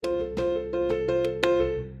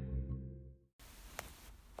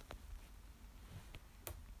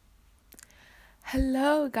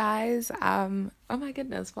Hello guys. Oh my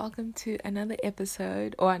goodness, welcome to another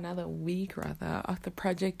episode or another week rather of the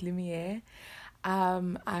Project Lumiere.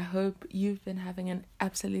 I hope you've been having an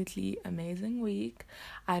absolutely amazing week.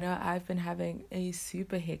 I know I've been having a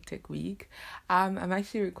super hectic week. I'm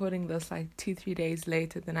actually recording this like 2-3 days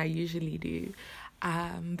later than I usually do.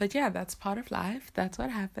 But yeah, that's part of life. That's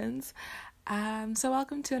what happens. So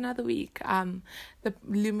welcome to another week. The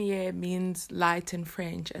Lumiere means light in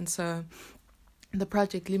French, and so the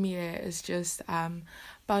Project Lumiere is just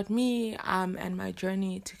about me and my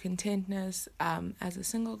journey to contentness as a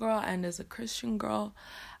single girl and as a Christian girl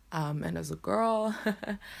and as a girl.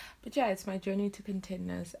 But yeah, it's my journey to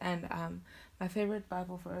contentness, and my favorite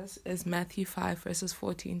Bible verse is Matthew 5 verses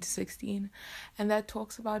 14 to 16, and that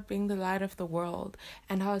talks about being the light of the world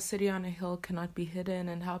and how a city on a hill cannot be hidden,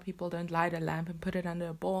 and how people don't light a lamp and put it under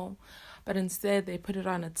a bowl, but instead they put it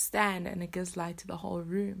on its stand and it gives light to the whole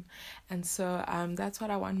room. And so that's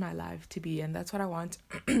what I want my life to be, and that's what I want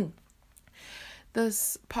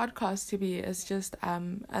this podcast to be, is just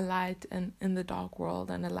a light in the dark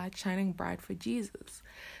world, and a light shining bright for Jesus.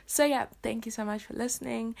 So yeah, thank you so much for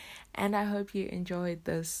listening, and I hope you enjoyed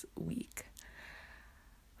this week.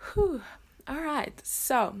 All right,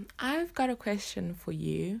 so I've got a question for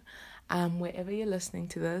you wherever you're listening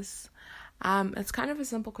to this. It's kind of a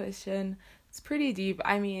simple question. It's pretty deep.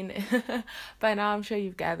 I mean, by now I'm sure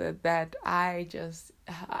you've gathered that I'm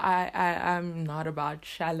not about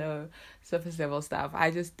shallow surface level stuff.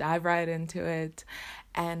 I just dive right into it,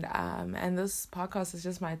 and this podcast is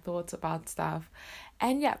just my thoughts about stuff.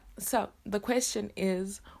 And yeah, so the question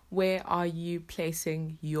is, where are you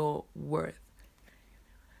placing your worth?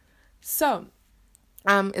 So,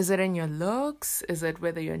 is it in your looks? Is it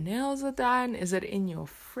whether your nails are done? Is it in your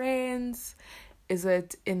friends? Is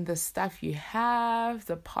it in the stuff you have,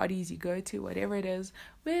 the parties you go to, whatever it is?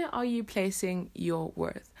 Where are you placing your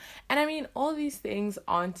worth? And I mean, all these things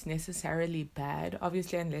aren't necessarily bad,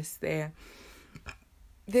 obviously, unless they're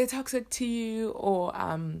toxic to you,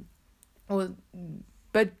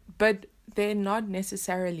 but they're not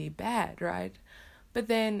necessarily bad, right? But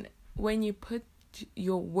then when you put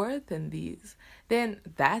your worth in these, then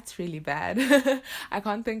that's really bad. I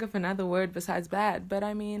can't think of another word besides bad, but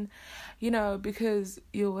I mean, because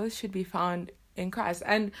your worth should be found in Christ.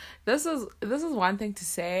 And this is one thing to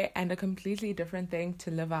say and a completely different thing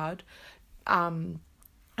to live out.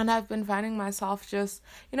 And I've been finding myself just,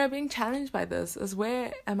 being challenged by this, is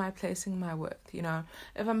where am I placing my worth?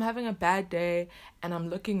 If I'm having a bad day and I'm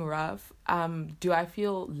looking rough, do I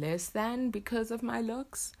feel less than because of my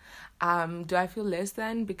looks? Do I feel less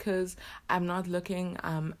than because I'm not looking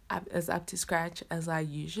as up to scratch as I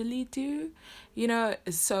usually do?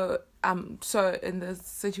 So in this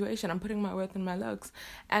situation, I'm putting my worth in my looks,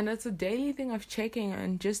 and it's a daily thing of checking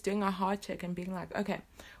and just doing a heart check and being like, okay,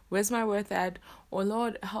 where's my worth at? Or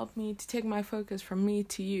Lord, help me to take my focus from me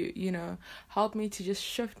to you, help me to just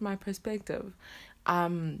shift my perspective.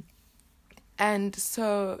 And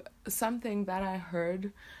so something that I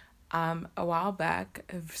heard a while back,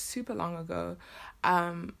 super long ago,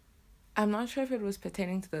 I'm not sure if it was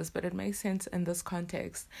pertaining to this, but it makes sense in this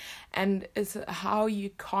context. And it's how you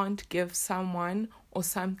can't give someone or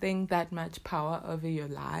something that much power over your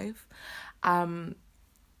life.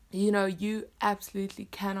 You absolutely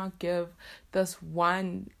cannot give this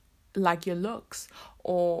one, like your looks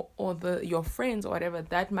or your friends or whatever,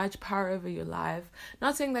 that much power over your life.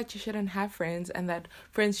 Not saying that you shouldn't have friends and that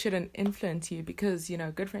friends shouldn't influence you, because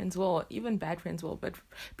good friends will, even bad friends will, but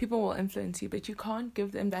people will influence you. But you can't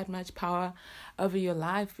give them that much power over your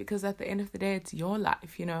life, because at the end of the day, it's your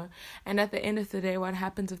life, and at the end of the day, what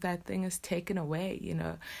happens if that thing is taken away?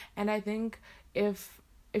 And I think if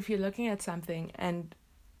you're looking at something and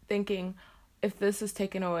thinking, if this is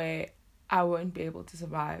taken away, I won't be able to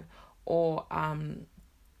survive, or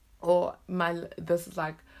this is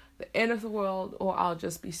like the end of the world, or I'll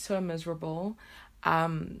just be so miserable,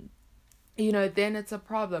 then it's a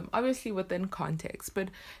problem. Obviously within context, but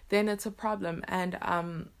then it's a problem. And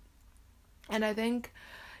I think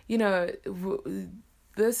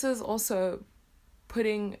this is also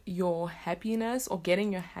putting your happiness, or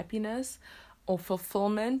getting your happiness or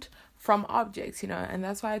fulfillment from objects, and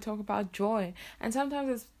that's why I talk about joy. And sometimes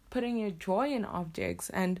it's putting your joy in objects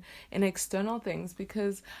and in external things,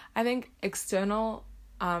 because I think external,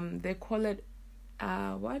 they call it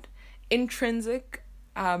intrinsic,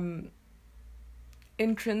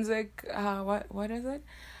 what is it?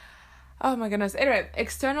 Oh my goodness. Anyway,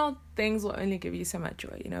 external things will only give you so much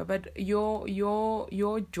joy, but your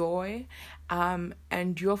joy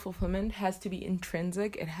and your fulfillment has to be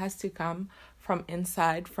intrinsic. It has to come from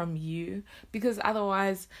inside, from you, because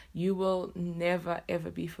otherwise you will never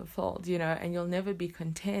ever be fulfilled, and you'll never be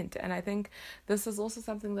content. And I think this is also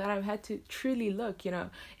something that I've had to truly look,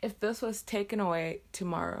 if this was taken away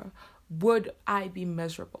tomorrow, would I be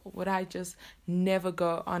miserable? Would I just never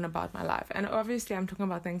go on about my life? And obviously I'm talking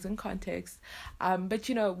about things in context, but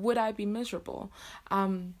would I be miserable?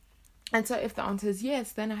 And so if the answer is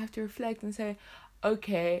yes, then I have to reflect and say,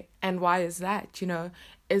 okay, and why is that?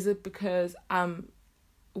 Is it because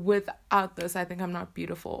without this I think I'm not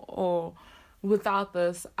beautiful? Or without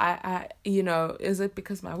this I is it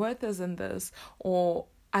because my worth is in this? Or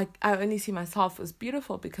I only see myself as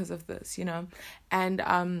beautiful because of this,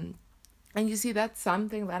 and you see, that's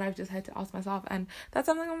something that I've just had to ask myself, and that's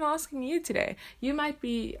something I'm asking you today. You might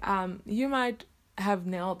have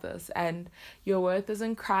nailed this, and your worth is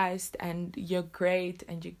in Christ, and you're great,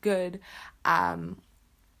 and you're good,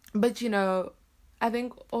 but I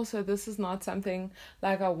think also this is not something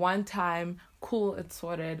like a one-time, cool, it's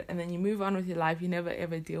sorted, and then you move on with your life. You never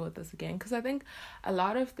ever deal with this again. Because I think a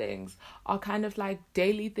lot of things are kind of like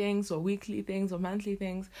daily things or weekly things or monthly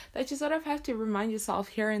things that you sort of have to remind yourself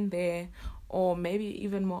here and there, or maybe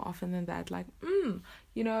even more often than that. Like,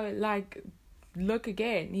 like look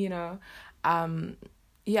again,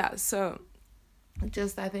 So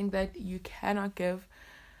just I think that you cannot give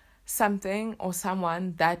something or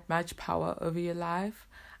someone that much power over your life,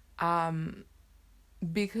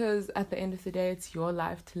 because at the end of the day it's your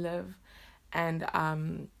life to live, and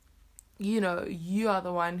you are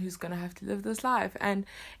the one who's going to have to live this life. And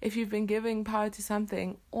if you've been giving power to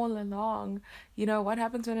something all along, what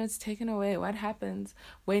happens when it's taken away? What happens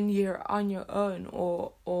when you're on your own,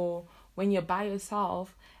 or when you're by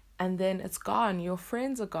yourself and then it's gone? Your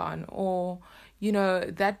friends are gone, or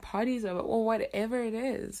that party's over, or whatever it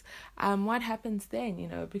is. What happens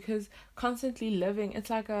then? Because constantly living, it's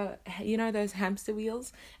like those hamster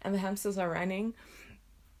wheels, and the hamsters are running.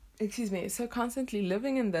 So constantly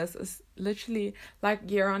living in this is literally like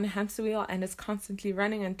you're on a hamster wheel, and it's constantly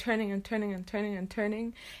running and turning and turning and turning and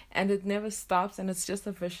turning, and it never stops, and it's just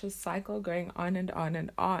a vicious cycle going on and on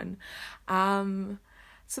and on.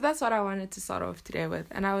 So that's what I wanted to start off today with.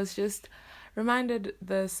 And I was just reminded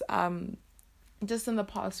this just in the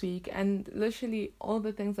past week, and literally all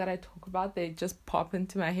the things that I talk about, they just pop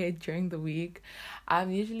into my head during the week,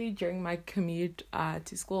 usually during my commute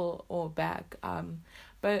to school or back,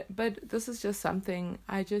 but this is just something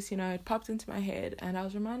I just, it popped into my head, and I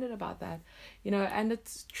was reminded about that, and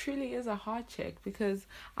it truly is a heart check, because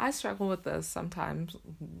I struggle with this sometimes,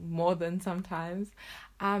 more than sometimes,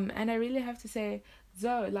 and I really have to say,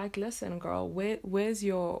 Zoe, like, listen, girl, where's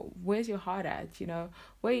your heart at? Where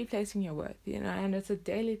are you placing your worth? And it's a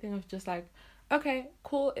daily thing of just like, okay,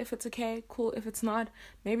 cool if it's okay, cool if it's not.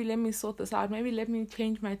 Maybe let me sort this out. Maybe let me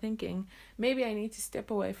change my thinking. Maybe I need to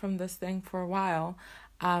step away from this thing for a while,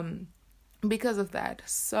 because of that.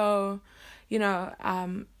 So,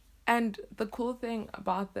 and the cool thing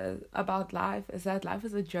about life is that life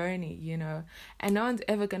is a journey, and no one's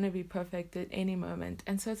ever going to be perfect at any moment.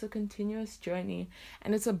 And so it's a continuous journey,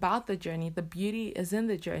 and it's about the journey. The beauty is in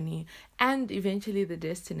the journey, and eventually the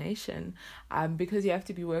destination, because you have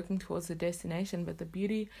to be working towards the destination, but the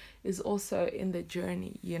beauty is also in the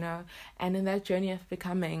journey, and in that journey of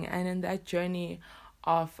becoming, and in that journey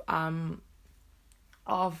of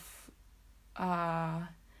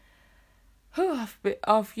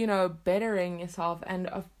bettering yourself, and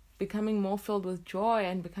of becoming more filled with joy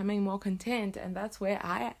and becoming more content. And that's where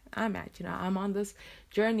I'm at. I'm on this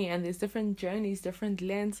journey, and there's different journeys, different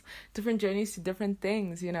lengths, different journeys to different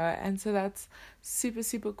things, and so that's super,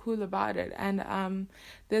 super cool about it. And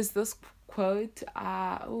there's this quote,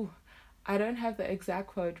 I don't have the exact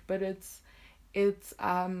quote, but it's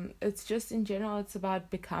just in general, it's about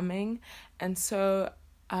becoming. And so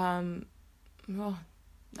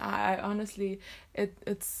I honestly,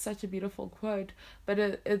 it's such a beautiful quote, but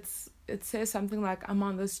it says something like, I'm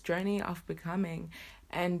on this journey of becoming,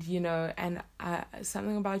 and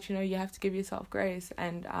something about you have to give yourself grace,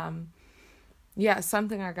 and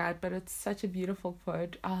something like that. But it's such a beautiful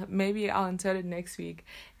quote. Maybe I'll insert it next week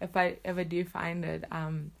if I ever do find it.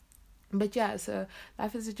 But yeah, so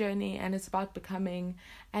life is a journey, and it's about becoming,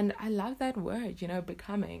 and I love that word,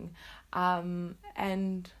 becoming,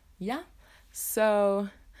 and yeah, so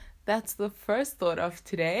that's the first thought of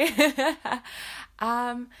today.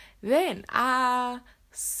 Then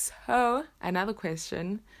so another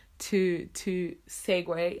question to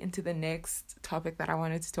segue into the next topic that I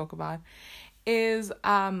wanted to talk about is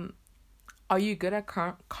are you good at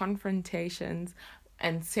confrontations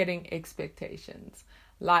and setting expectations?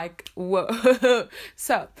 Like, whoa.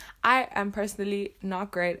 So I am personally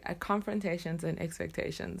not great at confrontations and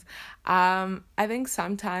expectations. I think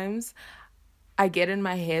sometimes I get in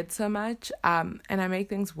my head so much, and I make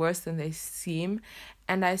things worse than they seem,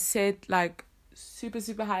 and I set like super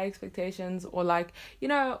super high expectations, or like, you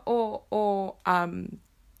know, or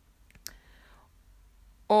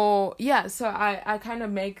yeah, so I kind of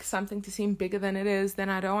make something to seem bigger than it is. Then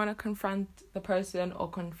I don't want to confront the person or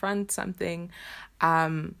confront something,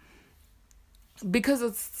 because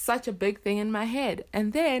it's such a big thing in my head.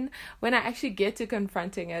 And then when I actually get to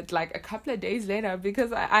confronting it, like a couple of days later,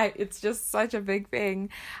 because I it's just such a big thing,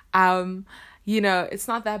 it's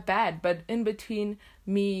not that bad. But in between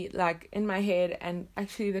me, like in my head and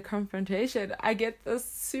actually the confrontation, I get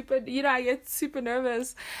I get super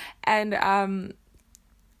nervous, and I'm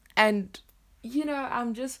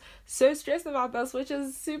just so stressed about this, which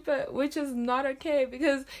is not okay,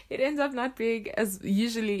 because it ends up not being as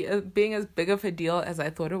big of a deal as I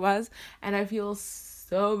thought it was, and I feel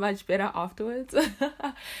so much better afterwards.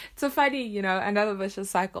 It's a funny, another vicious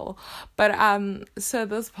cycle. But so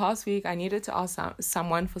this past week I needed to ask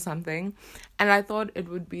someone for something, and I thought it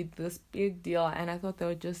would be this big deal, and I thought they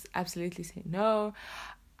would just absolutely say no,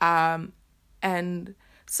 and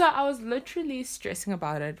so I was literally stressing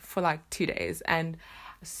about it for like 2 days and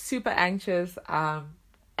super anxious.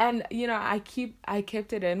 And I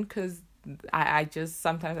kept it in, because I just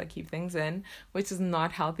sometimes I keep things in, which is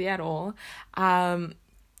not healthy at all. And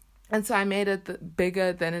so I made it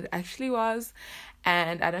bigger than it actually was,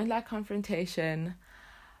 and I don't like confrontation.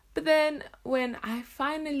 But then when I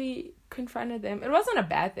finally confronted them, it wasn't a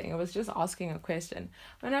bad thing. It was just asking a question.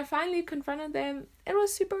 When I finally confronted them, it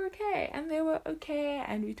was super okay. And they were okay.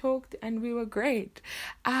 And we talked and we were great.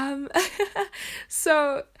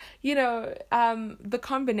 So, the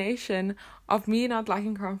combination of me not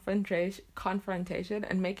liking confrontation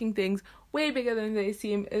and making things way bigger than they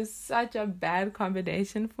seem is such a bad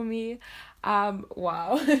combination for me.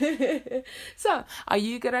 Wow. So, are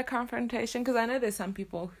you good at confrontation? Because I know there's some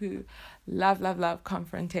people who love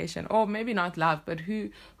confrontation, or maybe not love, but who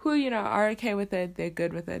are okay with it. They're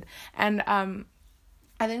good with it. And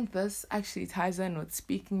I think this actually ties in with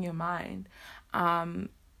speaking your mind. And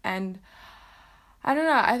I don't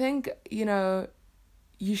know, I think, you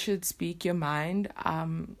should speak your mind.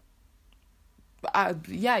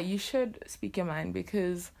 You should speak your mind,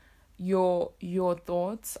 because your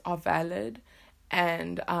thoughts are valid,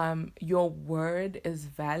 and your word is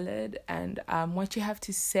valid, and what you have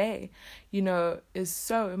to say, is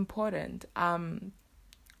so important. And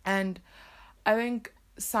I think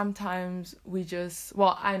sometimes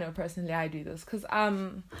I know personally I do this, because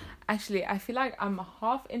actually I feel like I'm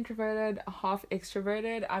half introverted, half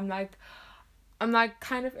extroverted. I'm like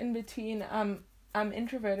kind of in between. I'm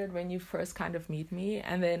introverted when you first kind of meet me,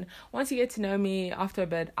 and then once you get to know me after a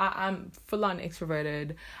bit, I'm full on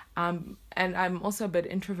extroverted, and I'm also a bit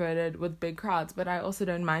introverted with big crowds, but I also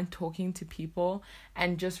don't mind talking to people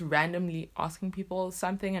and just randomly asking people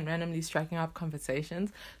something and randomly striking up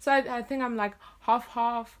conversations. So I think I'm like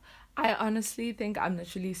half. I honestly think I'm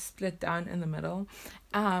literally split down in the middle.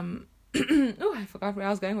 Oh, I forgot where I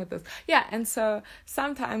was going with this. Yeah, and so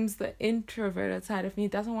sometimes the introverted side of me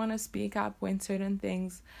doesn't want to speak up when certain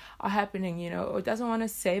things are happening, or doesn't want to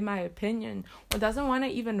say my opinion, or doesn't want to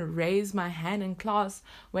even raise my hand in class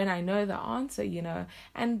when I know the answer,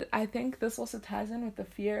 And I think this also ties in with the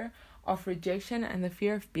fear of rejection and the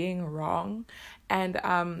fear of being wrong, and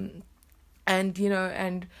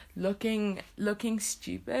looking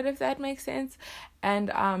stupid, if that makes sense.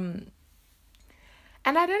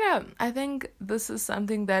 And I don't know, I think this is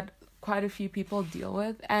something that quite a few people deal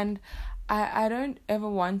with, and I don't ever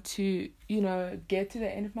want to, get to the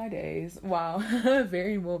end of my days, wow,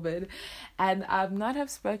 very morbid, and not have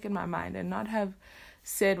spoken my mind and not have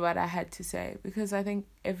said what I had to say, because I think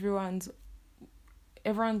everyone's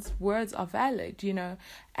words are valid,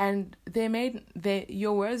 and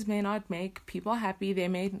your words may not make people happy, they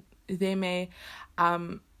may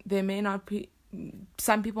not be,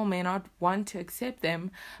 some people may not want to accept them,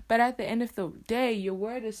 but at the end of the day, your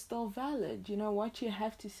word is still valid. What you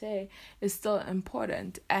have to say is still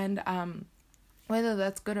important, and whether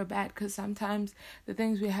that's good or bad, because sometimes the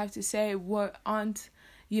things we have to say aren't,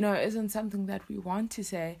 isn't something that we want to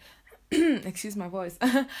say. Excuse my voice.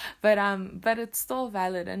 But it's still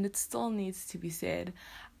valid, and it still needs to be said.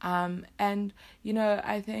 And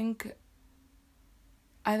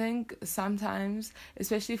I think sometimes,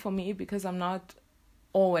 especially for me, because I'm not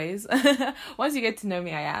always. Once you get to know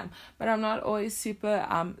me, I am, but I'm not always super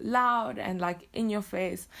loud and like in your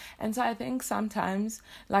face. And so I think sometimes,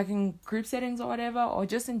 like in group settings or whatever, or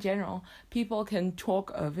just in general, people can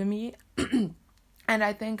talk over me. And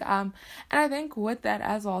I think with that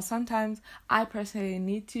as well, sometimes I personally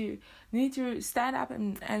need to stand up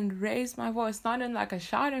and raise my voice, not in like a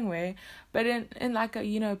shouting way, but in like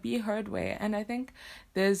a, be heard way. And I think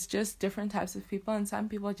there's just different types of people, and some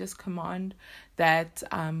people just command that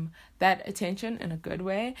that attention in a good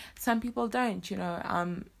way. Some people don't,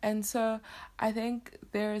 and so I think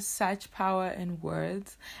there is such power in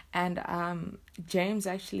words, and James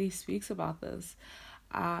actually speaks about this.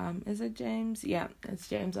 Is it James? Yeah, it's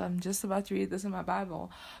James. I'm just about to read this in my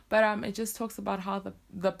Bible, but it just talks about how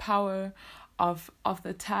the power of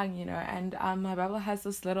the tongue, and my Bible has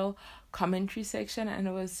this little commentary section, and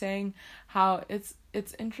it was saying how it's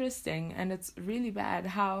interesting and it's really bad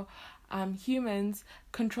how humans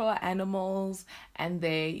control animals, and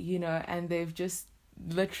they've just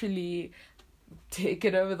literally take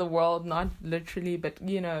it over the world, not literally, but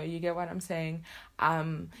you get what I'm saying,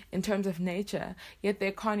 in terms of nature, yet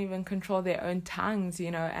they can't even control their own tongues,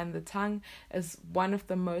 and the tongue is one of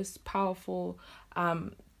the most powerful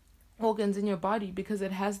organs in your body, because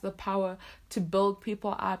it has the power to build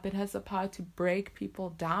people up, it has the power to break people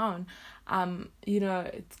down.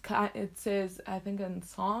 It says, I think in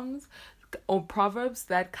Psalms or Proverbs,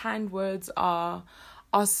 that kind words are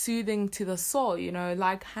soothing to the soul,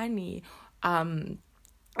 like honey.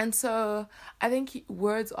 And so I think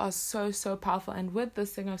words are so, so powerful. And with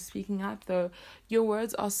this thing of speaking up, though, your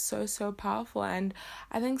words are so, so powerful. And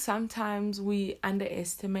I think sometimes we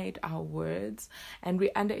underestimate our words, and we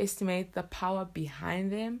underestimate the power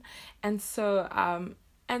behind them. And so,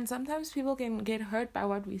 and sometimes people can get hurt by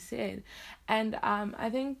what we said. And I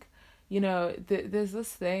think, there's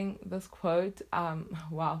this quote,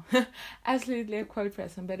 wow, absolutely a quote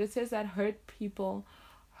person, but it says that hurt people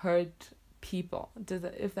hurt people,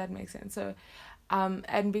 if that makes sense. So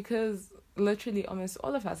and because literally almost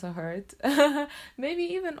all of us are hurt, maybe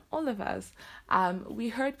even all of us, we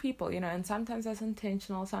hurt people, and sometimes that's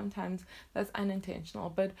intentional, sometimes that's unintentional.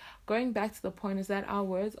 But going back to the point is that our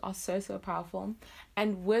words are so, so powerful,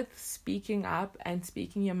 and with speaking up and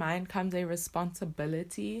speaking your mind comes a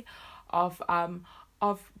responsibility of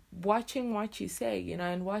watching what you say,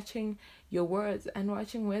 and watching your words, and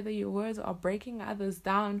watching whether your words are breaking others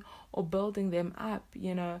down or building them up,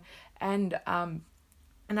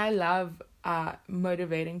 and I love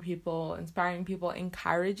motivating people, inspiring people,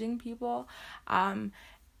 encouraging people, and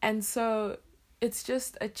so it's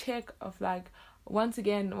just a check of, like, once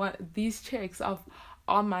again, these checks of,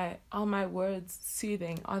 are my words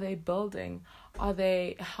soothing? Are they building? Are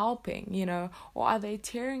they helping? Or are they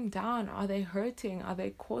tearing down? Are they hurting? Are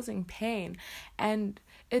they causing pain?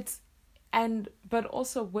 But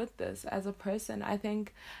also with this as a person, I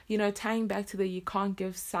think, tying back to you can't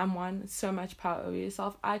give someone so much power over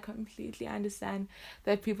yourself. I completely understand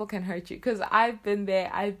that people can hurt you, because I've been there,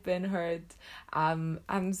 I've been hurt. I'm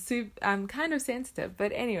kind of sensitive,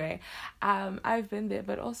 but anyway, I've been there.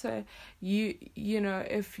 But also,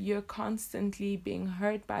 if you're constantly being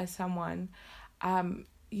hurt by someone, and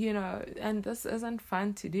this isn't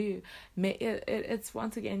fun to do. It's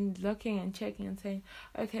once again looking and checking and saying,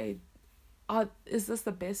 okay, is this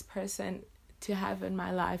the best person to have in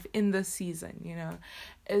my life in this season?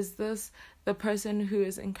 Is this the person who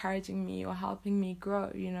is encouraging me or helping me grow?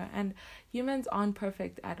 And humans aren't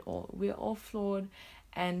perfect at all. We're all flawed,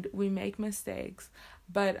 and we make mistakes.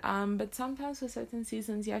 But sometimes for certain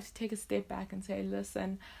seasons, you have to take a step back and say,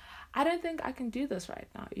 listen, I don't think I can do this right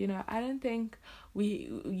now. I don't think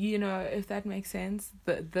if that makes sense,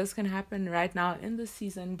 this can happen right now in this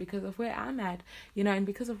season because of where I'm at, and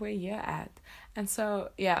because of where you're at. And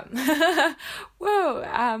so, yeah,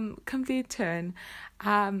 whoa, complete turn.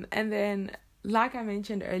 And then, like I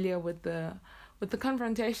mentioned earlier with the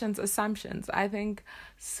confrontations, assumptions, I think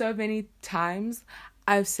so many times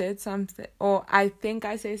I've said something, or I think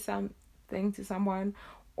I say something to someone,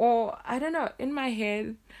 or I don't know, in my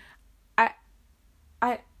head,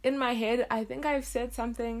 I think I've said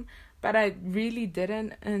something, but I really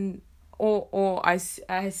didn't, and or I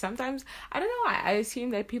sometimes, I don't know, I assume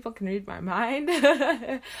that people can read my mind,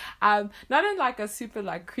 not in like a super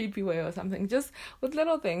like creepy way or something, just with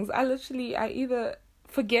little things. I either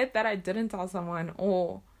forget that I didn't tell someone,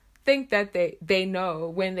 or think that they know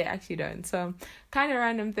when they actually don't. So kind of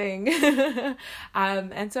random thing.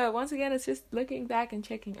 And so once again, it's just looking back and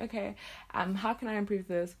checking, okay, how can I improve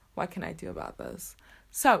this? What can I do about this?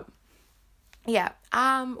 So yeah,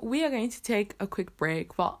 we are going to take a quick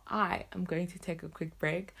break. Well, I am going to take a quick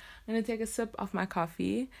break. I'm going to take a sip of my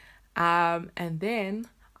coffee, and then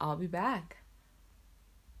I'll be back.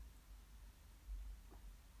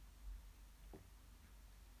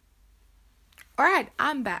 All right,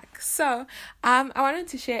 I'm back. So, I wanted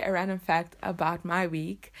to share a random fact about my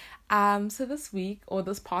week. So this week, or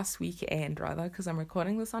this past weekend rather, because I'm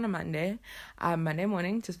recording this on a Monday, Monday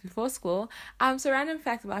morning, just before school. So random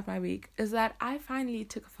fact about my week is that I finally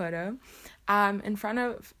took a photo, in front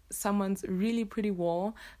of someone's really pretty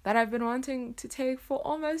wall that I've been wanting to take for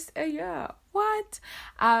almost a year. What?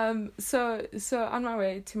 So on my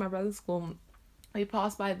way to my brother's school, we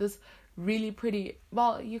passed by this really pretty,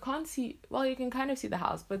 well, you can't see, well, you can kind of see the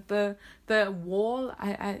house, but the wall,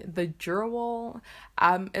 the Jura wall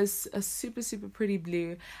is a super super pretty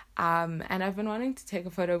blue, and I've been wanting to take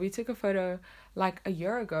a photo. We took a photo like a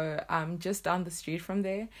year ago, just down the street from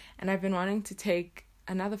there, and I've been wanting to take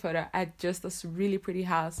another photo at just this really pretty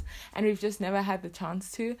house, and we've just never had the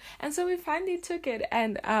chance to, and so we finally took it,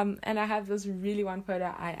 and I have this really one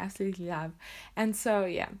photo I absolutely love. And so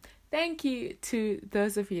yeah, thank you to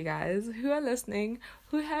those of you guys who are listening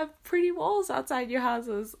who have pretty walls outside your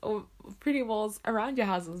houses or pretty walls around your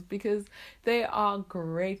houses, because they are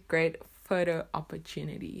great photo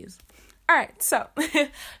opportunities. All right, so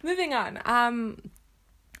moving on.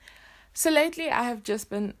 So lately I have just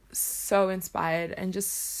been so inspired and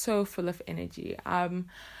just so full of energy.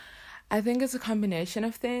 I think it's a combination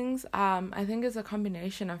of things. I think it's a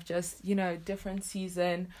combination of just, different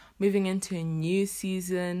season, moving into a new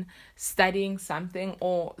season, studying something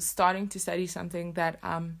or starting to study something that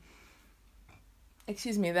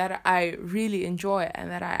that I really enjoy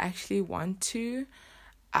and that I actually want to,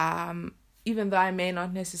 even though I may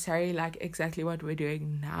not necessarily like exactly what we're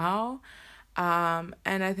doing now. And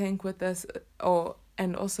I think with this,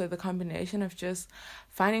 and also the combination of just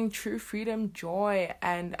finding true freedom, joy,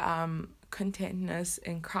 and contentness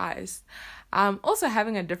in Christ. Also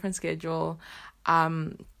having a different schedule,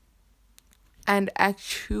 and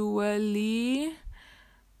actually,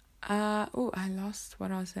 I lost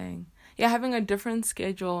what I was saying. Yeah, having a different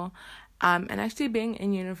schedule, and actually being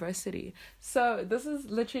in university. So this is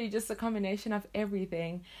literally just a combination of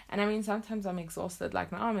everything. And I mean, sometimes I'm exhausted,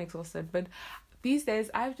 like now I'm exhausted, but these days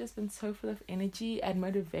I've just been so full of energy and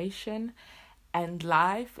motivation and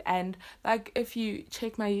life. And like, if you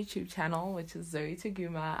check my YouTube channel, which is Zoe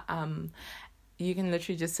Taguma, you can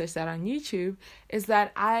literally just search that on YouTube, is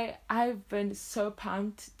that I've been so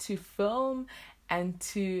pumped to film and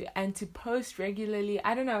to post regularly.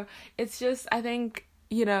 I don't know, it's just, I think,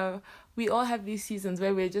 we all have these seasons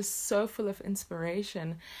where we're just so full of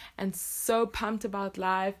inspiration and so pumped about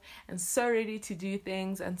life and so ready to do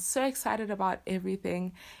things and so excited about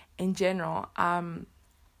everything in general.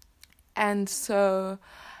 And so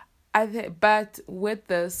but with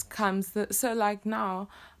this comes so like now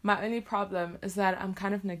my only problem is that I'm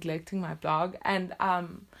kind of neglecting my blog, and I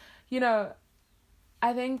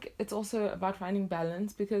think it's also about finding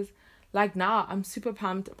balance, because like now I'm super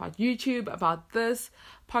pumped about YouTube, about this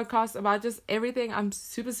podcast, about just everything. I'm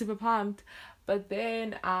super super pumped, but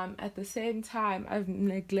then at the same time I'm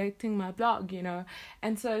neglecting my blog,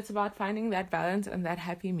 and so it's about finding that balance and that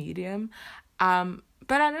happy medium.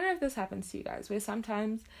 But I don't know if this happens to you guys, where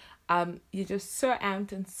sometimes you're just so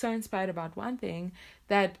amped and so inspired about one thing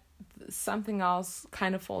that something else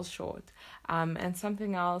kind of falls short, and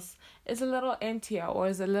something else is a little emptier or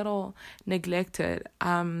is a little neglected,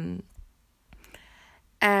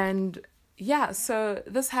 and yeah, so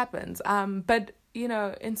this happens, but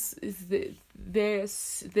they're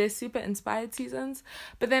super inspired seasons,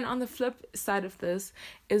 but then on the flip side of this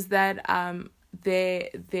is that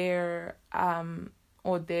there's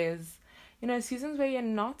seasons where you're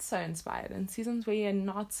not so inspired and seasons where you're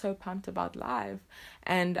not so pumped about life.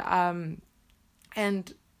 And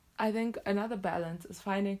I think another balance is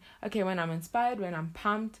finding, okay, when I'm inspired, when I'm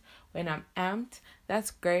pumped, when I'm amped,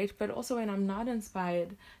 that's great. But also when I'm not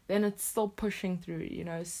inspired, then it's still pushing through,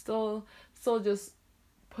 still just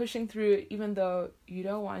pushing through, even though you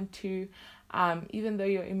don't want to, even though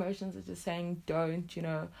your emotions are just saying don't,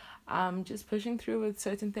 just pushing through with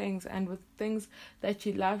certain things and with things that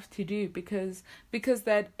you love to do, because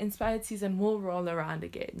that inspired season will roll around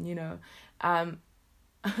again,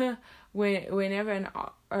 whenever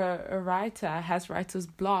a writer has writer's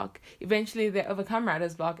block, eventually they overcome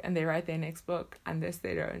writer's block and they write their next book, unless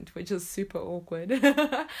they don't, which is super awkward.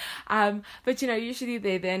 But usually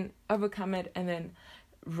they then overcome it, and then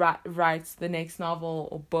writes the next novel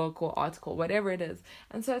or book or article, whatever it is.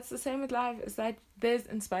 And so it's the same with life. It's like there's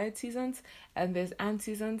inspired seasons and there's ant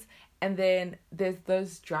seasons, and then there's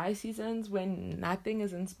those dry seasons when nothing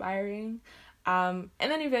is inspiring. And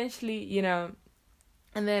then eventually,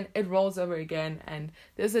 and then it rolls over again and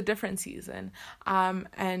there's a different season.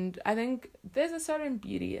 And I think there's a certain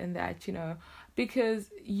beauty in that,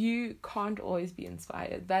 because you can't always be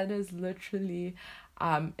inspired. That is literally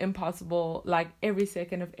impossible. Like every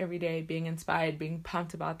second of every day being inspired, being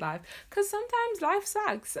pumped about life, because sometimes life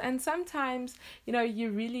sucks and sometimes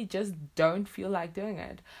you really just don't feel like doing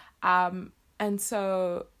it. And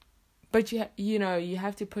so, but you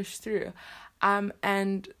have to push through.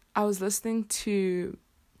 And I was listening to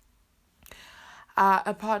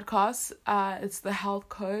a podcast. It's The Health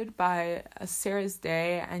Code by Sarah's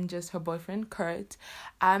Day and just her boyfriend Kurt.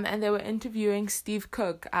 And they were interviewing Steve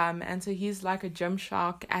Cook. And so he's like a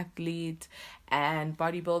Gymshark athlete and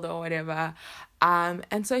bodybuilder or whatever.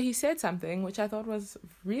 And so he said something which I thought was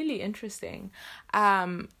really interesting.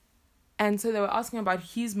 And so they were asking about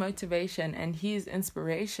his motivation and his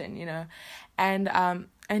inspiration,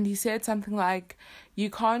 and he said something like,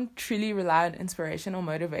 you can't truly rely on inspiration or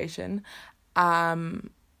motivation.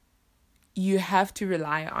 You have to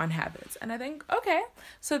rely on habits. And I think, okay,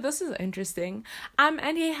 so this is interesting.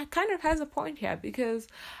 And he kind of has a point here, because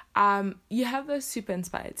you have those super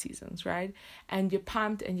inspired seasons, right? And you're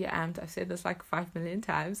pumped and you're amped. I've said this like 5 million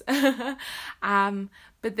times.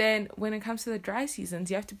 But then when it comes to the dry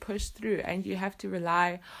seasons, you have to push through and you have to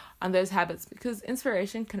rely on those habits, because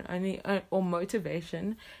inspiration can only, or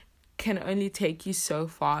motivation can only take you so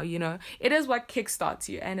far. It is what kickstarts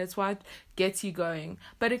you and it's what gets you going,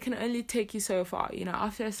 but it can only take you so far.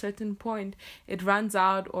 After a certain point it runs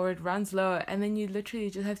out or it runs low, and then you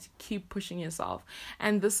literally just have to keep pushing yourself.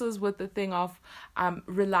 And this is with the thing of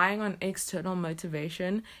relying on external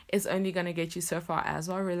motivation is only going to get you so far as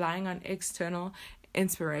well. Relying on external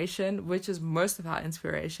inspiration, which is most of our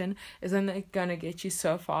inspiration, is only going to get you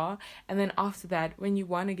so far. And then after that, when you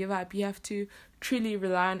want to give up, you have to truly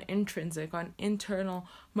rely on internal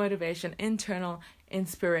motivation, internal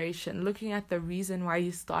inspiration, looking at the reason why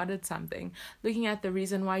you started something, looking at the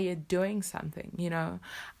reason why you're doing something,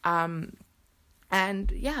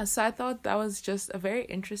 And yeah, so I thought that was just a very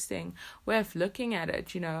interesting way of looking at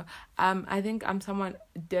it, I think I'm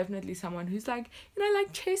definitely someone who's like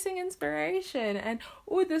chasing inspiration and,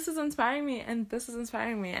 oh, this is inspiring me and this is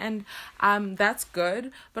inspiring me. And that's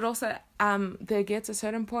good. But also there gets a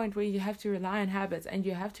certain point where you have to rely on habits and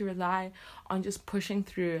you have to rely on just pushing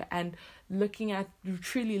through and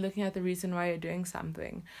truly looking at the reason why you're doing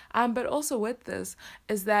something. But also with this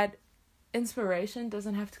is that inspiration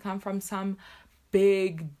doesn't have to come from some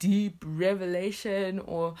big deep revelation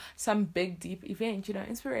or some big deep event.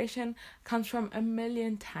 Inspiration comes from a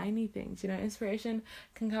million tiny things. Inspiration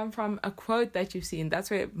can come from a quote that you've seen.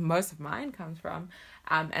 That's where most of mine comes from,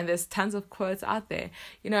 and there's tons of quotes out there.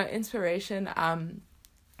 Inspiration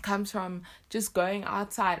comes from just going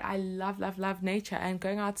outside. I love nature, and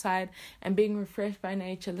going outside and being refreshed by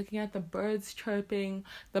nature, looking at the birds chirping,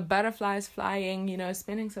 the butterflies flying,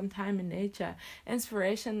 spending some time in nature.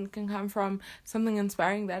 Inspiration can come from something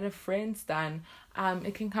inspiring that a friend's done.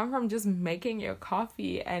 It can come from just making your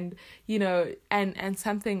coffee and and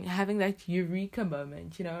something, having that eureka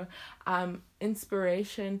moment.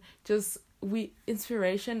 Inspiration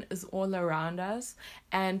is all around us.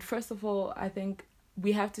 And first of all, I think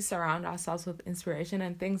we have to surround ourselves with inspiration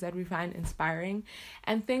and things that we find inspiring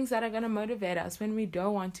and things that are going to motivate us when we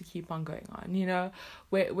don't want to keep on going on,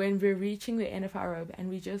 when we're reaching the end of our rope and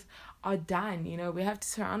we just are done. We have to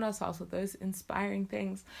surround ourselves with those inspiring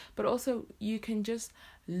things. But also you can just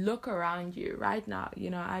look around you right now.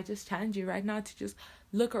 I just challenge you right now to just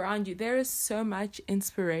look around you. There is so much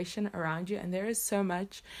inspiration around you, and there is so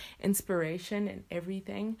much inspiration in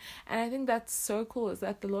everything. And I think that's so cool, is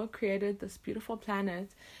that the Lord created this beautiful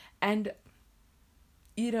planet, and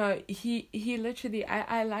he literally,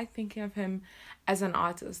 I like thinking of him as an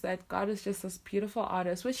artist, that God is just this beautiful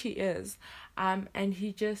artist, which he is, and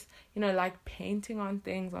he just like painting on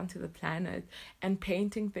things onto the planet and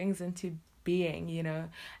painting things into being,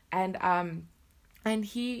 and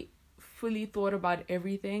he fully thought about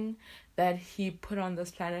everything that he put on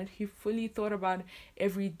this planet. He fully thought about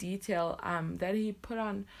every detail that he put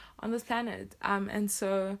on this planet. And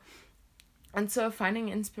so finding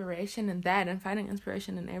inspiration in that, and finding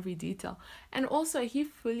inspiration in every detail. And also he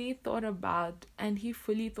fully thought about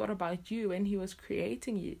you when he was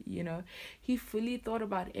creating you. He fully thought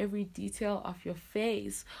about every detail of your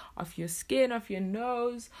face, of your skin, of your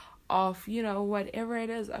nose, of, whatever it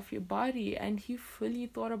is, of your body, and he fully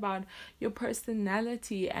thought about your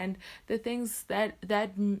personality and the things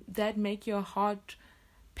that make your heart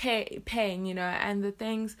pain, and the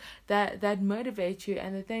things that motivate you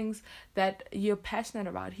and the things that you're passionate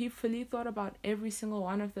about. He fully thought about every single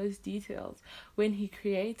one of those details when he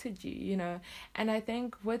created you, and I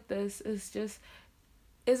think with this is just,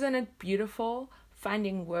 isn't it beautiful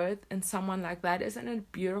finding worth in someone like that? Isn't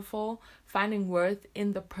it beautiful finding worth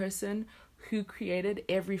in the person who created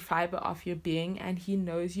every fiber of your being, and he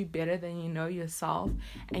knows you better than you know yourself,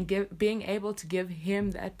 and being able to give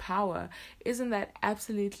him that power? Isn't that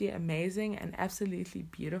absolutely amazing and absolutely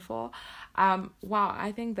beautiful? Wow,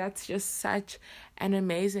 I think that's just such an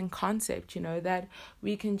amazing concept, that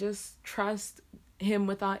we can just trust him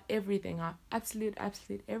with our everything, our absolute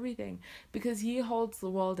everything, because he holds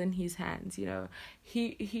the world in his hands. He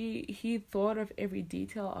thought of every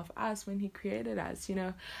detail of us when he created us,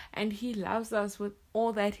 and he loves us with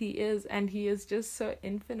all that he is, and he is just so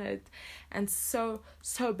infinite and so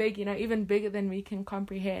big, even bigger than we can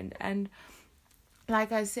comprehend. And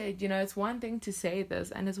like I said, it's one thing to say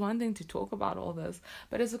this, and it's one thing to talk about all this,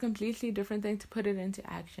 but it's a completely different thing to put it into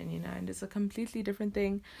action, and it's a completely different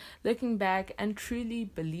thing looking back and truly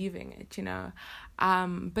believing it,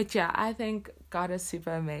 but yeah, I think God is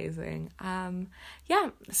super amazing.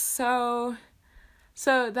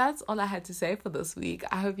 So that's all I had to say for this week.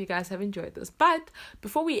 I hope you guys have enjoyed this. But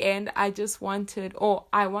before we end, I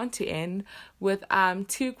want to end with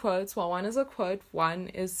two quotes. Well, one is a quote, one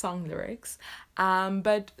is song lyrics.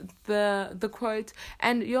 But the quote,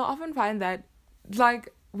 and you'll often find that,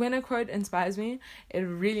 like, when a quote inspires me, it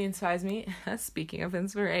really inspires me. Speaking of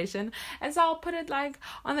inspiration, and so I'll put it like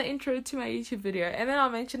on the intro to my YouTube video, and then I'll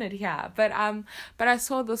mention it here. But I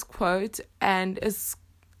saw this quote, and it's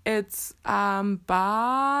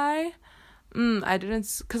by I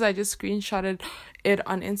didn't, because I just screenshotted it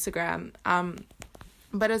on Instagram,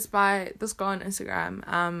 but it's by this girl on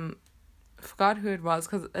Instagram. Forgot who it was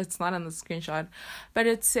because it's not on the screenshot, but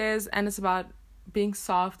it says, and it's about being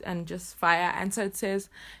soft and just fire. And so it says,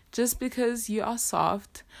 just because you are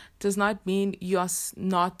soft does not mean you are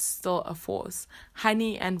not still a force.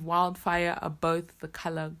 Honey and wildfire are both the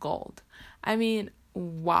color gold. I mean,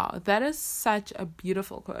 wow, that is such a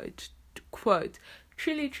beautiful quote.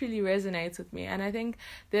 Truly resonates with me, and I think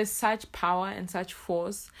there's such power and such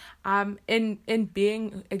force in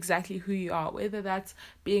being exactly who you are, whether that's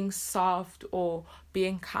being soft or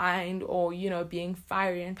being kind or being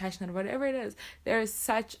fiery and passionate, whatever it is. There is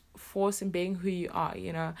such force in being who you are,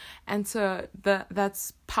 and so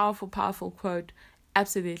that's powerful quote.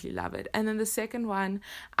 Absolutely love it. And then the second one,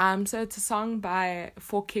 so it's a song by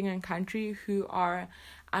For King and Country, who are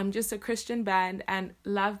just a Christian band, and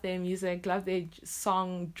love their music, love their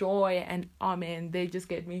song Joy and Amen. They just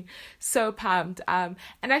get me so pumped. And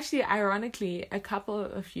actually, ironically, a couple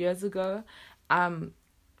of years ago,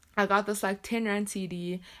 I got this like 10 rand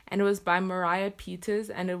CD, and it was by Mariah Peters,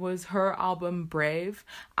 and it was her album Brave.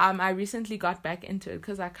 I recently got back into it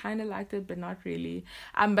because I kind of liked it, but not really.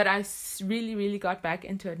 But I really got back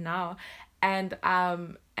into it now.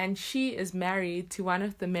 And she is married to one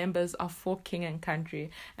of the members of For King and Country.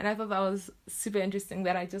 And I thought that was super interesting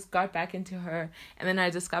that I just got back into her, and then I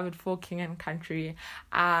discovered For King and Country.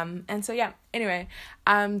 And so yeah, anyway,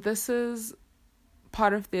 this is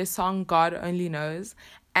part of their song God Only Knows.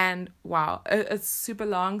 And wow, it's super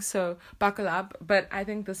long, so buckle up. But I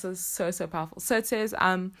think this is so powerful. So it says,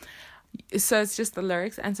 so it's just the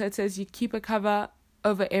lyrics. And so it says, you keep a cover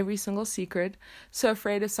over every single secret, so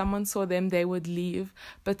afraid if someone saw them they would leave,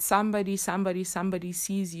 but somebody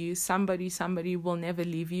sees you. Somebody will never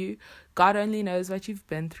leave you. God only knows what you've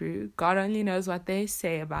been through. God only knows what they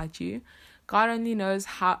say about you. God only knows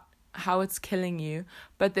how it's killing you,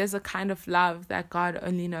 but there's a kind of love that God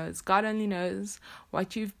only knows. God only knows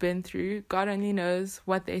what you've been through. God only knows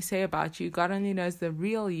what they say about you. God only knows the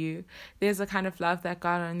real you. There's a kind of love that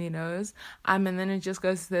God only knows. And then it just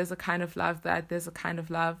goes, there's a kind of love that, there's a kind of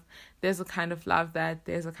love, there's a kind of love that,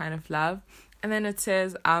 there's a kind of love. And then it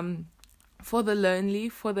says, for the lonely,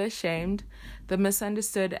 for the ashamed, the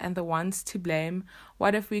misunderstood, and the ones to blame,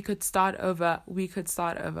 what if we could start over? We could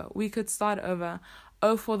start over.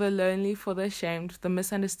 Oh, for the lonely, for the ashamed, the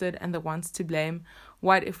misunderstood, and the ones to blame,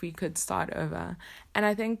 what if we could start over? And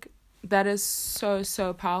I think that is so,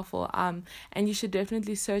 so powerful. And you should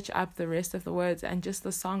definitely search up the rest of the words and just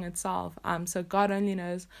the song itself. So God Only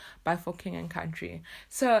Knows by For King and Country.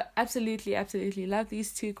 So absolutely, absolutely love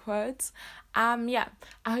these two quotes. I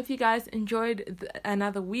hope you guys enjoyed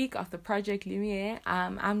another week of the Project Lumiere.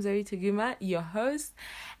 I'm Zoe Taguma, your host.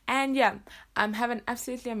 And have an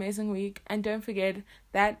absolutely amazing week. And don't forget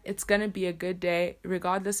that it's going to be a good day,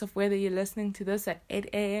 regardless of whether you're listening to this at 8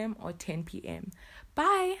 a.m. or 10 p.m.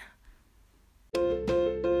 Bye.